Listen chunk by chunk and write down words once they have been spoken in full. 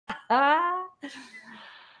Oh,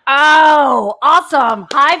 awesome.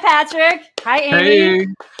 Hi, Patrick. Hi, Amy.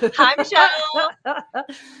 Hey. Hi, Michelle.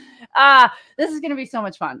 This is going to be so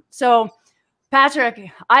much fun. So, Patrick,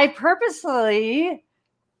 I purposely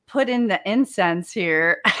put in the incense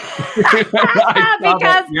here because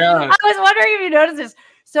I was wondering if you noticed this.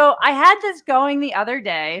 So I had this going the other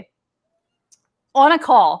day on a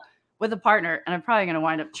call with a partner, and I'm probably going to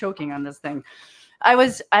wind up choking on this thing.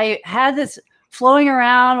 I had this flowing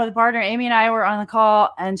around with a partner. Amy and I were on the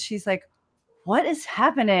call, and she's like, what is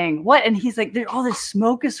happening? What? And he's like, all this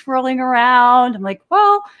smoke is swirling around. I'm like,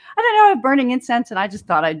 well, I don't know. I'm burning incense, and I just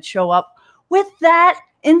thought I'd show up with that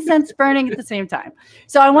incense burning at the same time.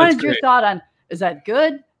 So I wanted your thought on, is that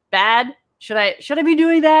good, bad? Should I be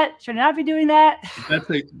doing that? Should I not be doing that?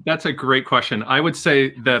 That's a great question. I would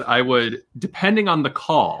say that I would, depending on the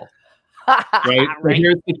call, right? Right.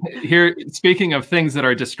 Here, speaking of things that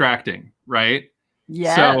are distracting, right?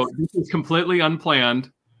 Yes. So this is completely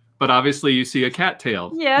unplanned, but obviously you see a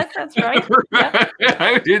cattail. Yes, that's right. Yep.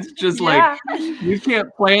 It's just like, you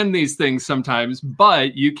can't plan these things sometimes,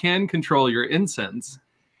 but you can control your incense.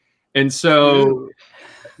 And so,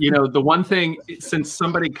 the one thing, since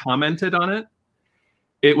somebody commented on it,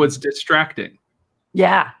 it was distracting.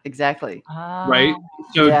 Yeah, exactly. Right?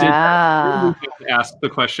 So did that, ask the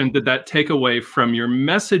question, did that take away from your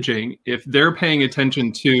messaging? If they're paying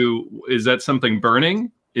attention to, is that something burning?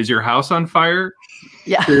 Is your house on fire?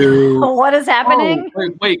 Yeah. What is happening? Oh,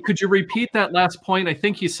 wait, could you repeat that last point? I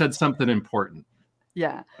think you said something important.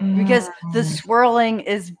 Yeah, because the swirling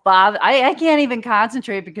is I can't even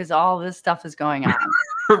concentrate because all this stuff is going on.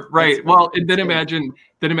 Right. Well, and then imagine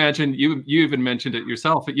you even mentioned it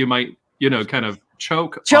yourself that you might, kind of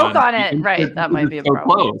choke on it. Right. That might be a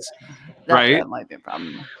problem. Close, right. That might be a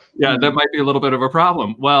problem. Yeah, that might be a little bit of a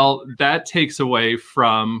problem. Well, that takes away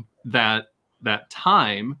from that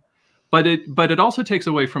time, but it also takes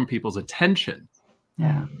away from people's attention.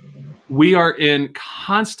 Yeah. We are in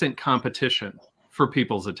constant competition for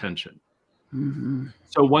people's attention. Mm-hmm.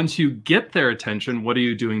 So once you get their attention, what are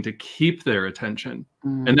you doing to keep their attention?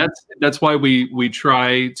 Mm-hmm. And that's why we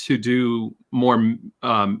try to do more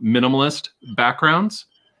minimalist backgrounds.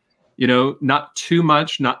 Not too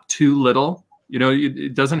much, not too little.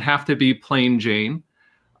 It doesn't have to be plain Jane,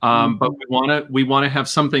 but we want to have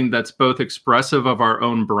something that's both expressive of our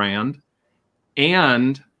own brand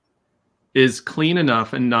and is clean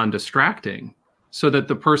enough and non-distracting, so that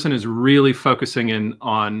the person is really focusing in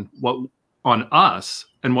on us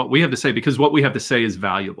and what we have to say, because what we have to say is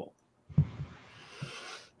valuable.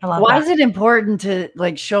 Why is it important to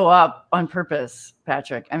show up on purpose,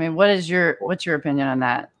 Patrick? I mean, what's your opinion on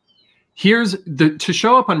that? To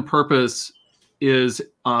show up on purpose is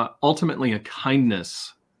ultimately a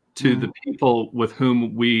kindness to the people with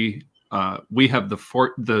whom we have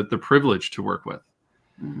the privilege to work with.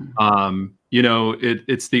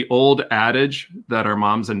 It's the old adage that our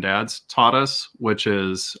moms and dads taught us, which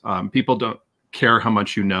is people don't care how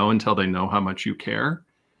much you know until they know how much you care.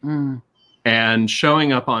 And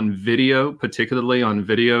showing up on video, particularly on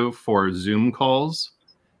video for Zoom calls,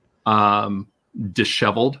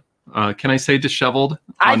 disheveled. Can I say disheveled?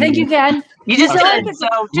 I think you can. You just said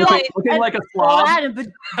so. Looking like a slob.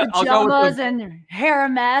 Pajamas and hair a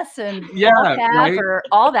mess and right? or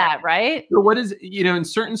all that, right? So what is, in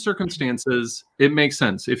certain circumstances, it makes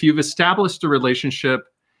sense. If you've established a relationship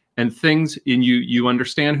and things, and you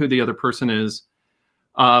understand who the other person is.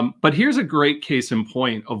 But here's a great case in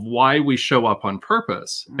point of why we show up on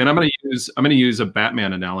purpose. And I'm going to use a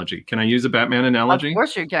Batman analogy. Can I use a Batman analogy? Of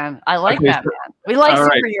course you can. I like Batman. We like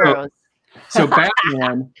superheroes. Right, so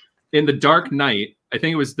Batman in The Dark Knight, I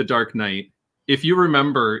think it was The Dark Knight. If you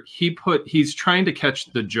remember, he's trying to catch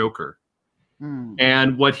the Joker.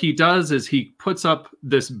 And what he does is he puts up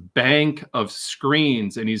this bank of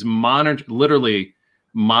screens, and he's literally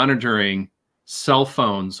monitoring cell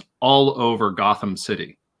phones all over Gotham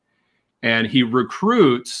City. And he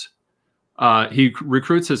recruits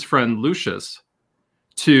his friend Lucius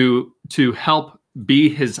to help be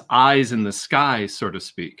his eyes in the sky, so to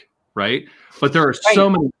speak, right? But there are so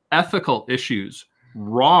many ethical issues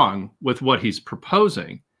wrong with what he's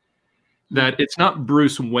proposing that it's not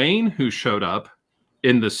Bruce Wayne who showed up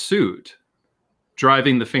in the suit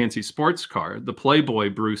driving the fancy sports car, the Playboy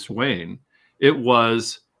Bruce Wayne. It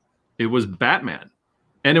was Batman.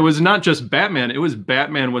 And it was not just Batman, it was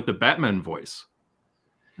Batman with the Batman voice.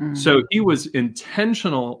 So he was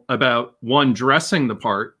intentional about, one, dressing the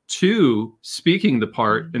part, two, speaking the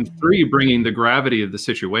part, and three, bringing the gravity of the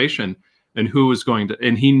situation and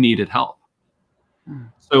and he needed help.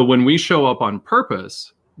 So when we show up on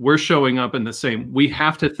purpose, we're showing up in the same, we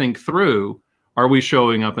have to think through, Are we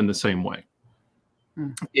showing up in the same way?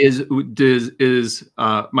 My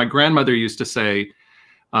grandmother used to say,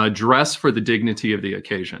 dress for the dignity of the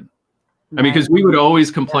occasion. I mean, because we would always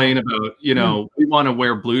complain about, you know, we want to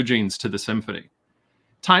wear blue jeans to the symphony.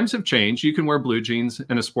 Times have changed. You can wear blue jeans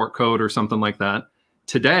and a sport coat or something like that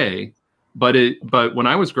today. But when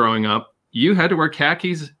I was growing up, you had to wear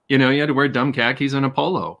khakis, you know, you had to wear dumb khakis and a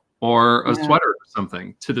polo or a sweater or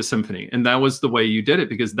something to the symphony. And that was the way you did it,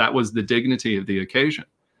 because that was the dignity of the occasion.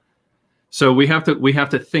 So we have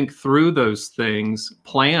to think through those things,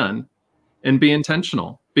 plan, and be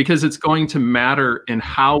intentional, because it's going to matter in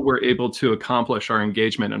how we're able to accomplish our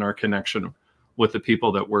engagement and our connection with the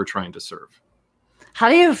people that we're trying to serve. How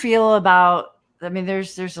do you feel about, I mean,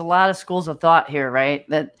 there's a lot of schools of thought here, right?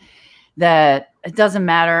 That it doesn't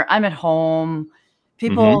matter. I'm at home.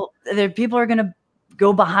 People are going to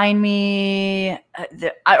go behind me,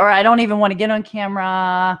 or I don't even want to get on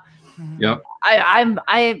camera. Yep.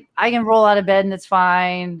 I can roll out of bed and it's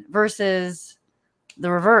fine, versus the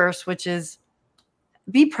reverse, which is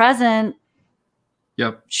be present.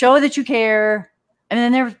 Yep. Show that you care. And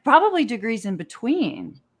then there's probably degrees in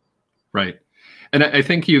between. Right. And I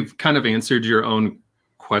think you've kind of answered your own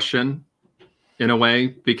question in a way,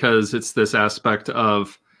 because it's this aspect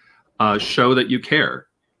of show that you care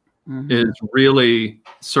is really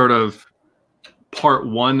sort of part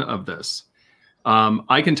one of this.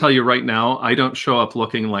 I can tell you right now, I don't show up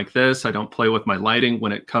looking like this. I don't play with my lighting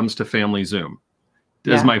when it comes to family Zoom.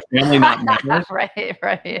 Does my family not matter?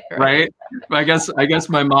 Right. I guess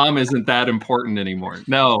my mom isn't that important anymore.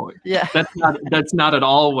 No, that's not at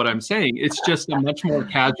all what I'm saying. It's just a much more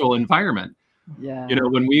casual environment. Yeah. You know,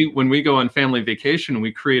 when we go on family vacation,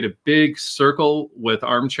 we create a big circle with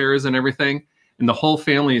armchairs and everything, and the whole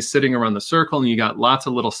family is sitting around the circle, and you got lots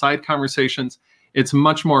of little side conversations. It's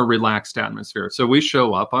much more relaxed atmosphere. So we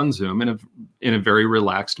show up on Zoom in a very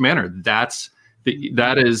relaxed manner. That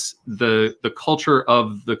is the culture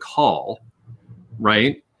of the call,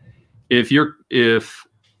 right? It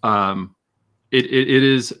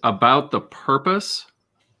is about the purpose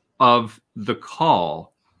of the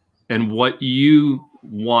call and what you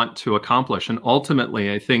want to accomplish. And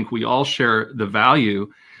ultimately, I think we all share the value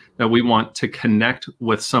that we want to connect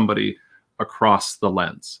with somebody across the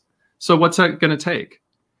lens. So what's that going to take?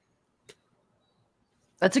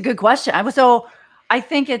 That's a good question. So I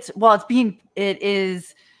think it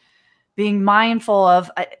is being mindful of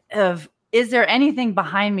is there anything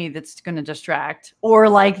behind me that's going to distract, or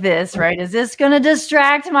like this, right? Is this going to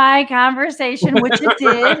distract my conversation? Which it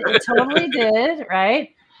did. It totally did.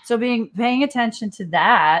 Right. So paying attention to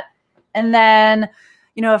that. And then,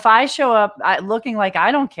 you know, if I show up looking like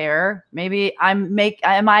I don't care, maybe am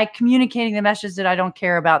I communicating the message that I don't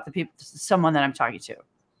care about someone that I'm talking to?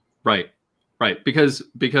 Right. Right. Because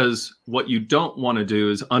what you don't want to do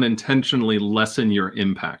is unintentionally lessen your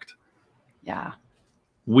impact. Yeah.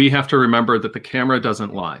 We have to remember that the camera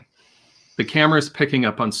doesn't lie. The camera is picking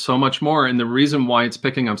up on so much more. And the reason why it's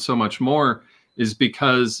picking up so much more is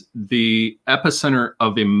because the epicenter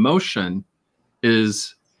of emotion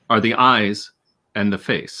are the eyes and the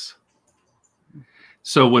face.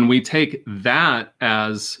 So when we take that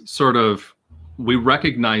as sort of, we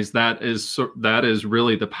recognize that is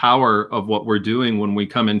really the power of what we're doing when we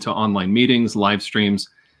come into online meetings, live streams,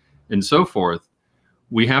 and so forth.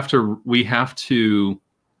 We have to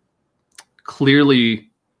clearly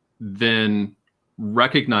then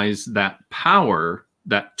recognize that power,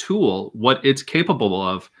 that tool, what it's capable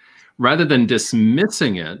of, rather than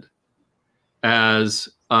dismissing it as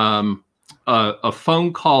a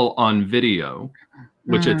phone call on video,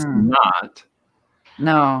 which it's not.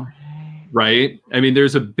 No. Right? I mean,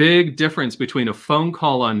 there's a big difference between a phone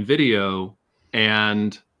call on video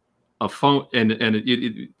and a phone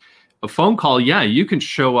a phone call. Yeah, you can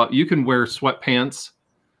show up, you can wear sweatpants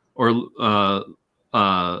or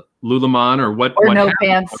Lululemon or what no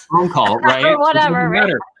pants. A phone call, right? Or whatever.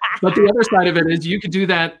 Right? But the other side of it is you could do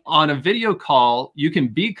that on a video call. You can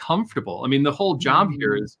be comfortable. I mean, the whole job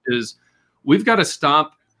here is we've got to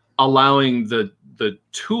stop allowing the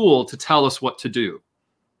tool to tell us what to do.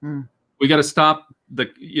 We got to stop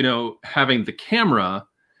having the camera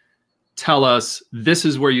tell us this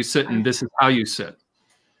is where you sit and this is how you sit.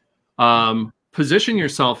 Position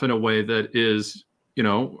yourself in a way that is,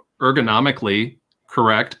 ergonomically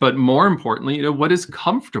correct, but more importantly, what is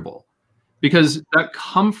comfortable, because that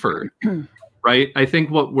comfort, right? I think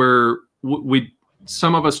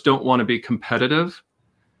some of us don't want to be competitive.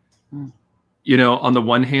 On the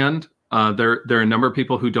one hand, there are a number of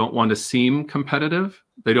people who don't want to seem competitive.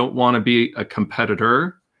 They don't want to be a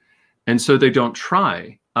competitor. And so they don't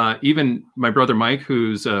try. even my brother Mike,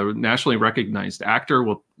 who's a nationally recognized actor,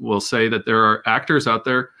 will say that there are actors out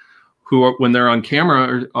there who are, when they're on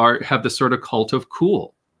camera, have this sort of cult of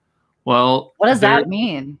cool. Well, what does that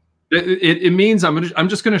mean? It means I'm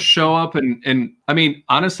just going to show up and I mean,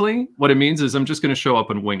 honestly, what it means is I'm just going to show up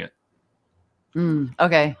and wing it.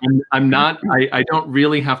 Okay. I'm not. I don't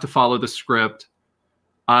really have to follow the script.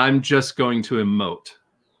 I'm just going to emote.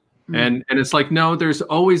 And it's like, no, there's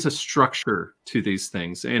always a structure to these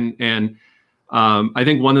things. And I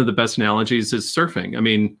think one of the best analogies is surfing. I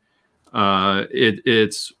mean,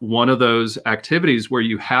 it's one of those activities where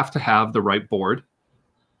you have to have the right board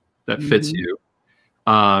that fits you.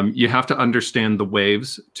 You have to understand the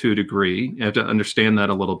waves to a degree. You have to understand that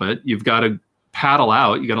a little bit. You've got to paddle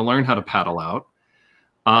out. You got to learn how to paddle out.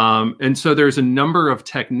 And so there's a number of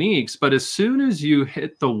techniques, but as soon as you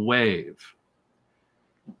hit the wave,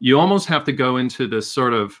 you almost have to go into this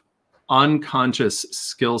sort of unconscious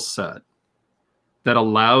skill set that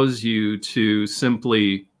allows you to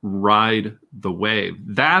simply ride the wave.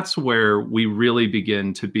 That's where we really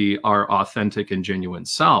begin to be our authentic and genuine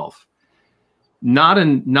self. Not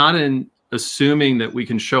in assuming that we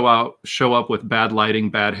can show up with bad lighting,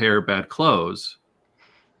 bad hair, bad clothes,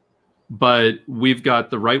 but we've got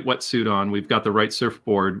the right wetsuit on, we've got the right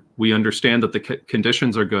surfboard, we understand that the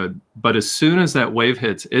conditions are good, but as soon as that wave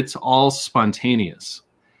hits, it's all spontaneous.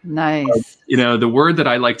 Nice. You know, the word that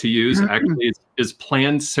I like to use actually is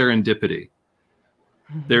planned serendipity.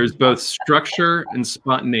 There's both structure and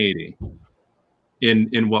spontaneity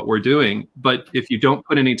in what we're doing, but if you don't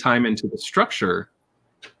put any time into the structure,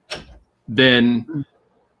 then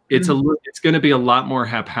it's going to be a lot more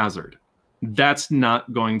haphazard. That's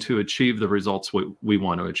not going to achieve the results we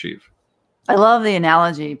want to achieve. I love the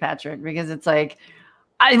analogy, Patrick, because it's like,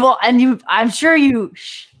 I'm sure you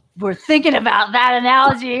were thinking about that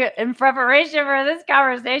analogy in preparation for this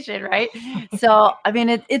conversation, right? So, I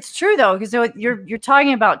mean, it's true though, because you're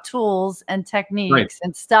talking about tools and techniques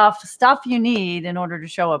and stuff you need in order to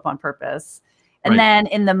show up on purpose. And then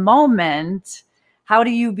in the moment, how do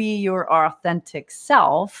you be your authentic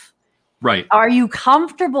self? Right. Are you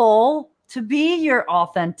comfortable to be your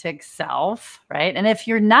authentic self, right? And if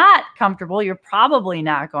you're not comfortable, you're probably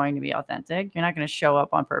not going to be authentic. You're not going to show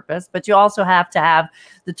up on purpose, but you also have to have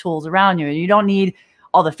the tools around you. And you don't need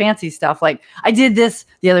all the fancy stuff. Like I did this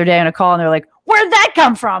the other day on a call and they're like, where'd that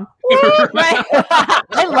come from? Right?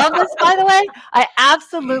 I love this, by the way. I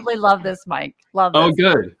absolutely love this, Mike. Love this. Oh,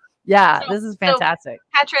 good. Yeah, this is fantastic. So,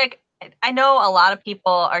 Patrick, I know a lot of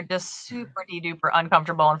people are just super duper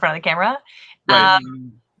uncomfortable in front of the camera. Right.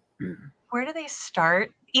 Where do they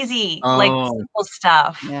start? Easy, like simple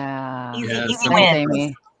stuff. Yeah. Easy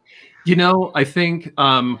wins. You know, I think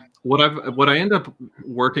what I end up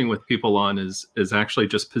working with people on is actually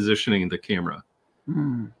just positioning the camera.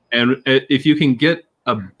 And if you can get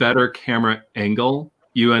a better camera angle,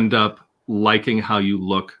 you end up liking how you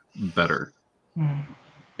look better.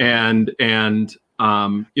 And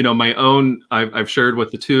you know, my own, I've shared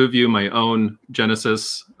with the two of you my own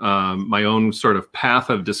genesis, my own sort of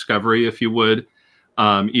path of discovery, if you would.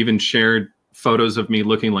 Even shared photos of me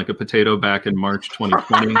looking like a potato back in March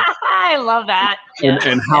 2020. I love that.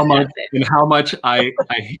 And how much I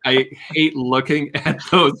hate looking at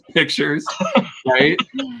those pictures, right?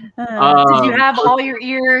 Did you have all your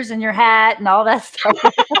ears and your hat and all that stuff?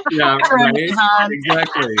 Yeah, right.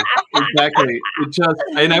 Exactly. It just,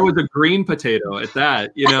 and I was a green potato at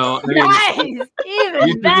that, you know. I mean, nice,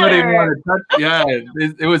 even better. Yeah,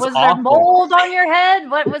 it was awful. Was there mold on your head?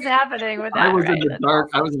 What was happening with that? I was in the dark.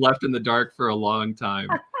 I was left in the dark for a long time.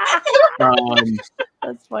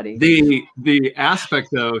 That's funny. The aspect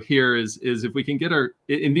though here is if we can get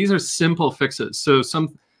and these are simple fixes. So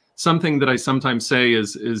something that I sometimes say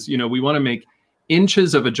is you know, we want to make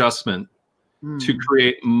inches of adjustment to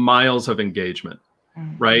create miles of engagement,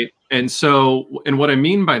 right? And so, and what I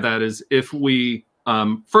mean by that is if we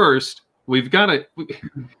first we've got to,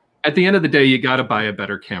 at the end of the day, you got to buy a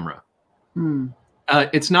better camera.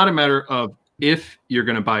 It's not a matter of if you're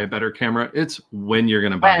going to buy a better camera, it's when you're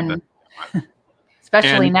going to buy a better camera.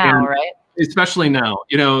 Especially now, right? Especially now,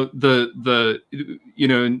 you know, you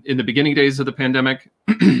know, in the beginning days of the pandemic,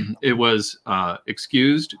 it was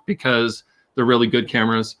excused because the really good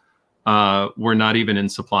cameras were not even in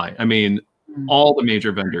supply. I mean, all the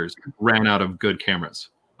major vendors ran out of good cameras.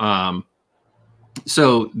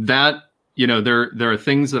 So that, you know, there are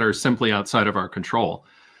things that are simply outside of our control.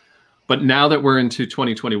 But now that we're into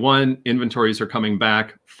 2021, inventories are coming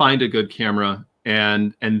back, find a good camera,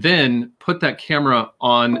 and then put that camera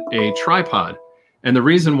on a tripod. And the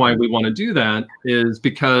reason why we want to do that is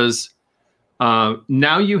because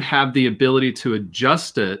now you have the ability to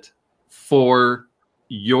adjust it for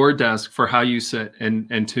your desk, for how you sit,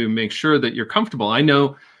 and to make sure that you're comfortable. I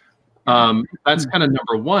know that's kind of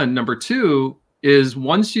number one. Number two is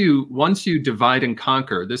once you divide and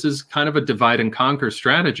conquer, this is kind of a divide and conquer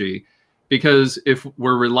strategy, because if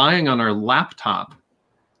we're relying on our laptop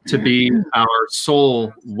to be our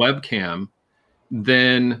sole webcam,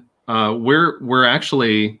 then we're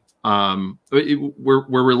actually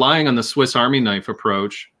we're relying on the Swiss Army knife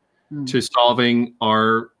approach to solving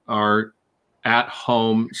our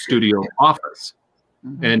at-home studio office.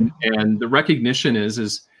 And the recognition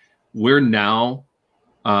is we're now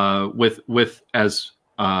with as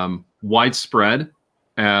widespread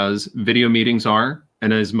as video meetings are,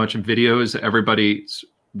 and as much video as everybody's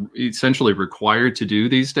essentially required to do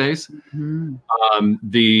these days,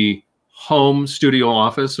 the home studio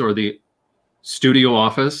office or the studio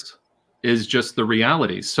office is just the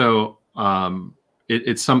reality. So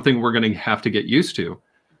it's something we're going to have to get used to.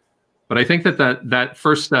 But I think that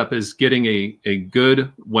first step is getting a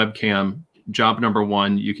good webcam. Job number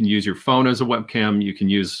one. You can use your phone as a webcam. You can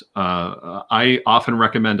use, I often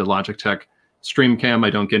recommend a Logitech StreamCam.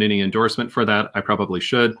 I don't get any endorsement for that. I probably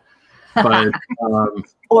should. But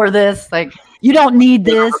or this, like, you don't need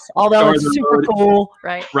this, although it's super cool,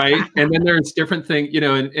 right? Right. And then there's different things, you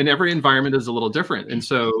know, and every environment is a little different. And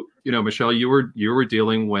so, you know, Michelle, you were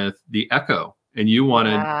dealing with the echo, and you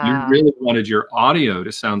really wanted your audio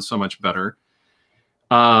to sound so much better.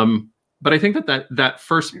 But I think that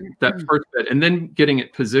first bit, and then getting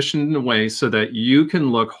it positioned in a way so that you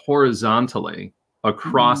can look horizontally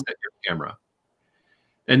across at your camera.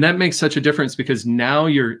 And that makes such a difference, because now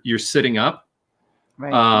you're sitting up.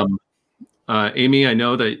 Right. Amy, I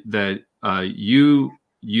know that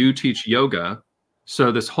you teach yoga,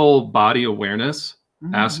 so this whole body awareness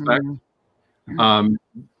aspect.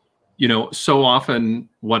 You know, so often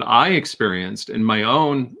what I experienced in my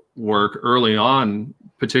own work early on,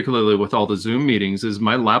 particularly with all the Zoom meetings, is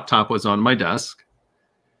my laptop was on my desk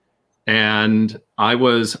and I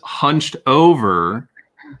was hunched over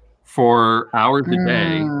for hours a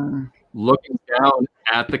day looking down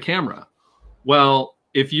at the camera. Well,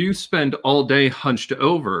 if you spend all day hunched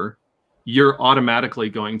over, you're automatically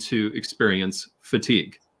going to experience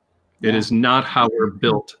fatigue. It is not how we're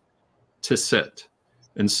built to sit.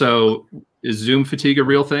 And so, is Zoom fatigue a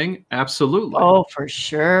real thing? Absolutely. Oh, for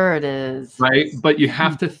sure it is. Right. But you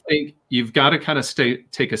have to think, you've got to kind of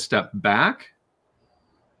take a step back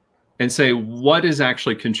and say, what is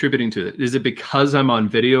actually contributing to it? Is it because I'm on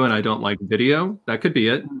video and I don't like video? That could be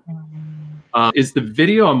it. Is the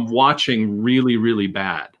video I'm watching really, really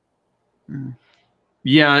bad?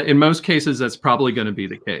 Yeah, in most cases, that's probably going to be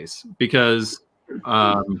the case, because,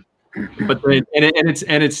 but then,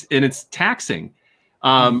 it's taxing.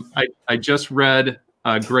 I just read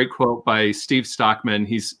a great quote by Steve Stockman.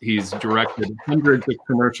 He's directed hundreds of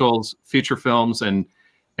commercials, feature films, and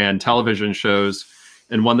television shows.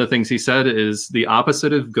 And one of the things he said is the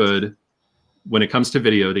opposite of good, when it comes to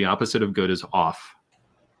video, the opposite of good is off.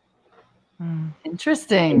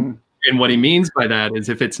 Interesting. And what he means by that is,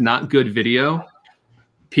 if it's not good video,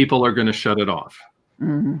 people are going to shut it off.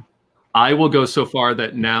 I will go so far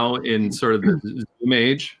that now, in sort of the Zoom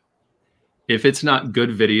age, if it's not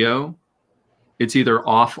good video, it's either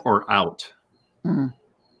off or out.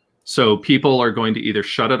 So people are going to either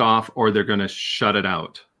shut it off or they're going to shut it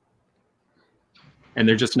out. And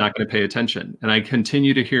they're just not going to pay attention. And I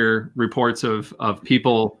continue to hear reports of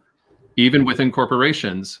people, even within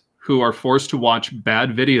corporations, who are forced to watch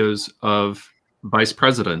bad videos of vice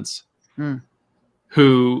presidents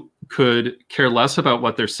who could care less about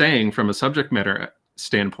what they're saying from a subject matter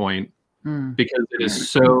standpoint, because it is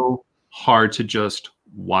so hard to just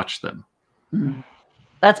watch them.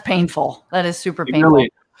 That's painful. That is super painful.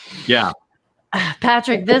 Really, yeah.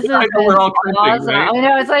 Patrick, this is awesome. Right? I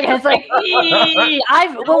know, it's like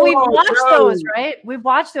we've watched those, right? We've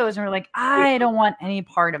watched those and we're like, I don't want any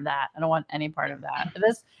part of that. I don't want any part of that.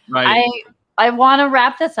 This, right. I want to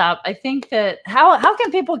wrap this up. I think that how can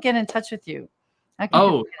people get in touch with you?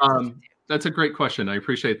 That's a great question. I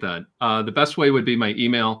appreciate that. The best way would be my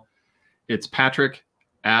email. It's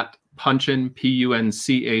patrick@punchn,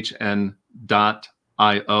 punchn.io.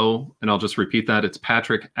 And I'll just repeat that. It's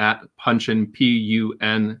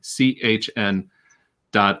patrick@punchn,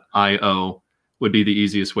 punchn.io would be the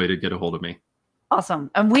easiest way to get a hold of me.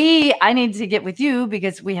 Awesome. And I need to get with you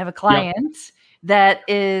because we have a client that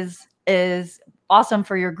is awesome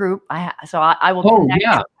for your group. So I will connect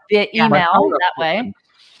via email that way.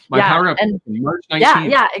 My power up and March 19th.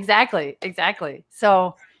 Yeah, exactly.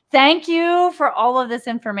 So thank you for all of this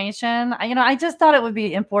information. I just thought it would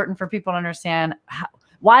be important for people to understand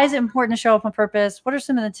why is it important to show up on purpose? What are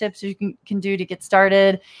some of the tips you can do to get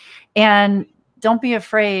started? And don't be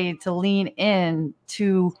afraid to lean in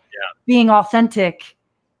to being authentic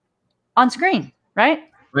on screen, right?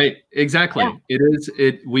 Right. Exactly.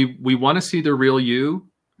 Yeah. We want to see the real you,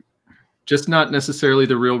 just not necessarily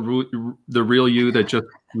the real you that just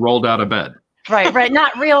rolled out of bed. Right.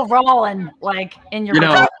 Not real raw and like in your.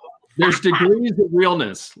 There's degrees of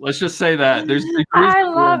realness. Let's just say that there's degrees. I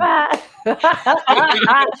love it.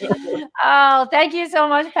 Oh, thank you so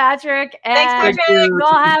much, Patrick. And thanks, Patrick.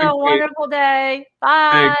 We'll have a wonderful day.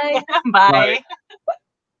 Bye. Bye.